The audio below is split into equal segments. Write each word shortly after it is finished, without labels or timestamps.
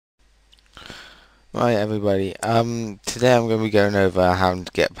Right, everybody. Today I'm going to be going over how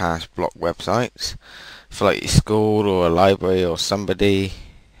to get past block websites for like your school or a library or somebody.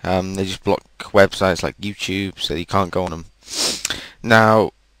 They just block websites like YouTube, so you can't go on them.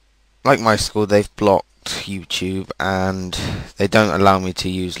 Now, like my school, they've blocked YouTube and they don't allow me to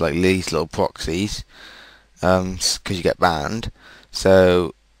use like these little proxies, because you get banned.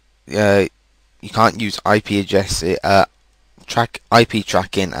 So, you can't use IP addresses, IP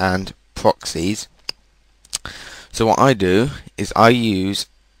tracking and proxies. So what I do is I use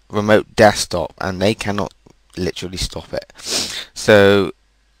remote desktop, and they cannot literally stop it. So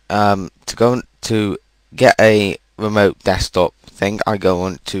to get a remote desktop thing, I go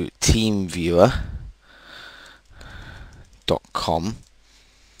on to Teamviewer.com,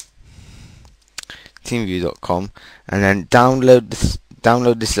 Teamviewer.com, and then download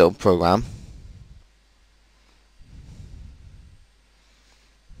this little program.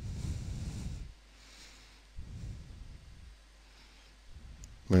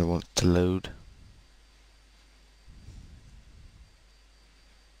 When it wants to load.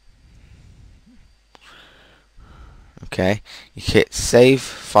 Okay, you hit save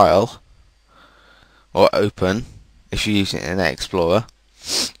file or open if you're using Internet Explorer.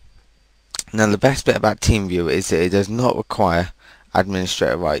 Now the best bit about TeamViewer is that it does not require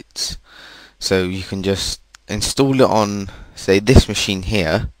administrator rights, so you can just install it on, say, this machine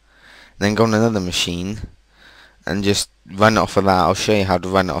here, then go on another machine and just run it off of that. I'll show you how to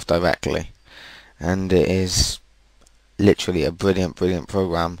run it off directly, and it is literally a brilliant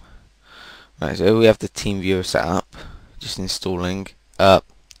program. Right, so we have the TeamViewer set up, just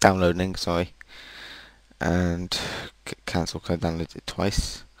downloading, sorry, and cancel because I downloaded it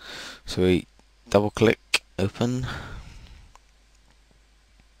twice. So we double click open,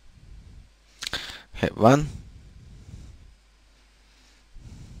 hit run,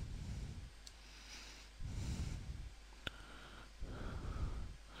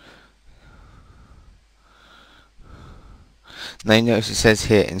 now you notice it says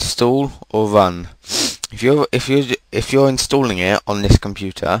here install or run. If you're installing it on this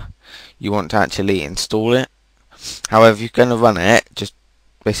computer, you want to actually install it. However, if you're going to run it, just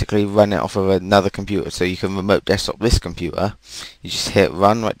basically run it off of another computer, so you can remote desktop this computer. You just hit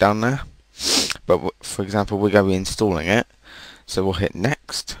run right down there. But for example, we're going to be installing it, so we'll hit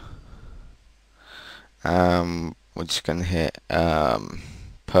next. We're just going to hit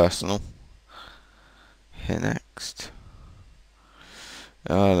personal. Hit next.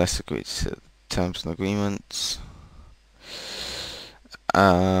 Let's agree to terms and agreements.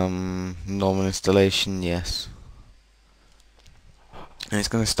 Normal installation, yes. And it's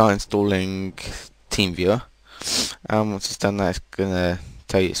going to start installing TeamViewer. Once it's done that, it's going to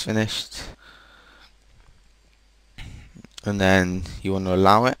tell you it's finished, and then you want to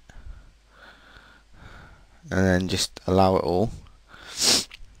allow it, and then just allow it all.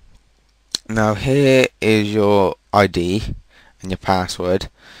 Now here is your ID and your password.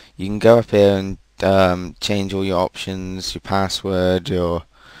 You can go up here and change all your options, your password, your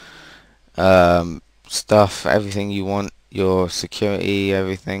stuff, everything you want, your security,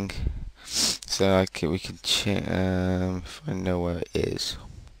 everything. So we could check if I know where it is.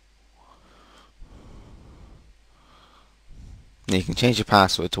 You can change your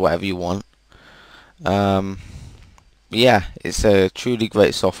password to whatever you want. Yeah, it's a truly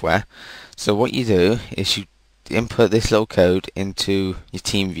great software. So what you do is you input this little code into your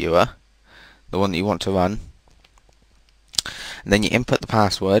TeamViewer, the one that you want to run, and then you input the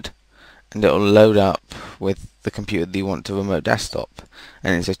password, and it'll load up with the computer that you want to remote desktop.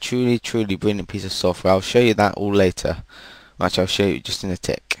 And it's a truly brilliant piece of software. I'll show you that all later. Actually, I'll show you just in a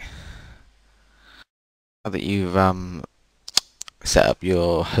tick. Now that you've set up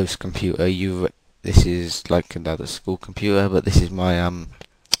your host computer, this is like another school computer, but this is my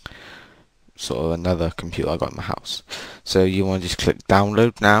sort of another computer I got in my house. So you want to just click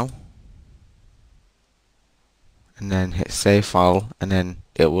download now, and then hit save file, and then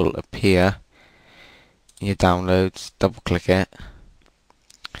it will appear in your downloads. Double click it,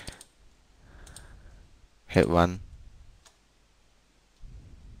 hit run.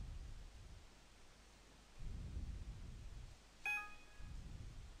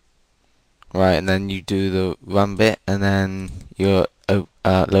 Right, and then you do the run bit, and then you're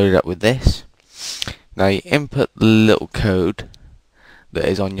loaded up with this. Now you input the little code that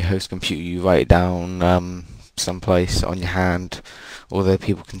is on your host computer. You write it down someplace on your hand, although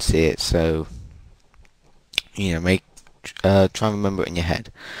people can see it. So you know, try and remember it in your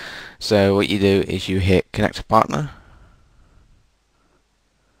head. So what you do is you hit connect to partner,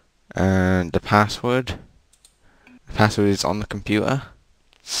 and the password is on the computer.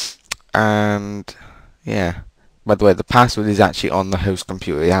 And yeah, by the way, the password is actually on the host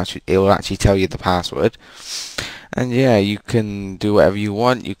computer. It will actually tell you the password. And yeah, you can do whatever you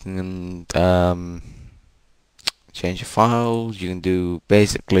want. You can change your files. You can do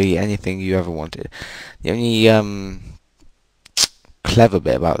basically anything you ever wanted. The only clever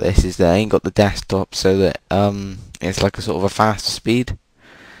bit about this is that I ain't got the desktop, so that it's like a sort of a faster speed.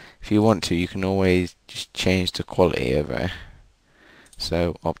 If you want to, you can always just change the quality over it.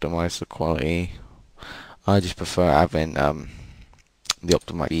 So optimize the quality. I just prefer having the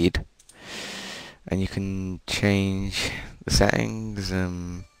optimized speed, and you can change the settings,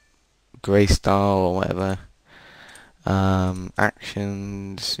 grayscale or whatever,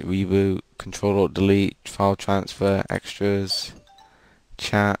 actions, reboot, control alt delete, file transfer, extras,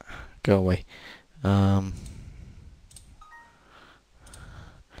 chat, go away,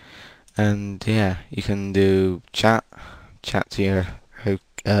 and yeah, you can do chat to your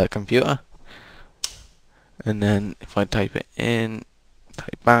computer, and then if I type it in,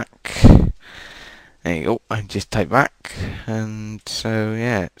 type back, there you go, I just type back, and so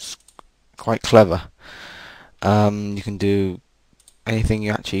yeah, it's quite clever. You can do anything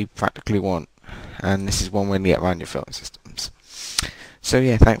you actually practically want, and this is one way to get around your filtering systems. So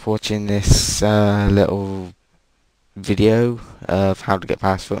yeah, thanks for watching this little video of how to get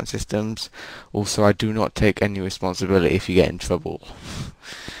past filtering systems. Also, I do not take any responsibility if you get in trouble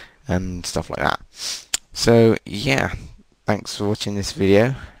and stuff like that. So yeah, thanks for watching this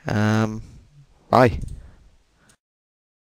video. Bye.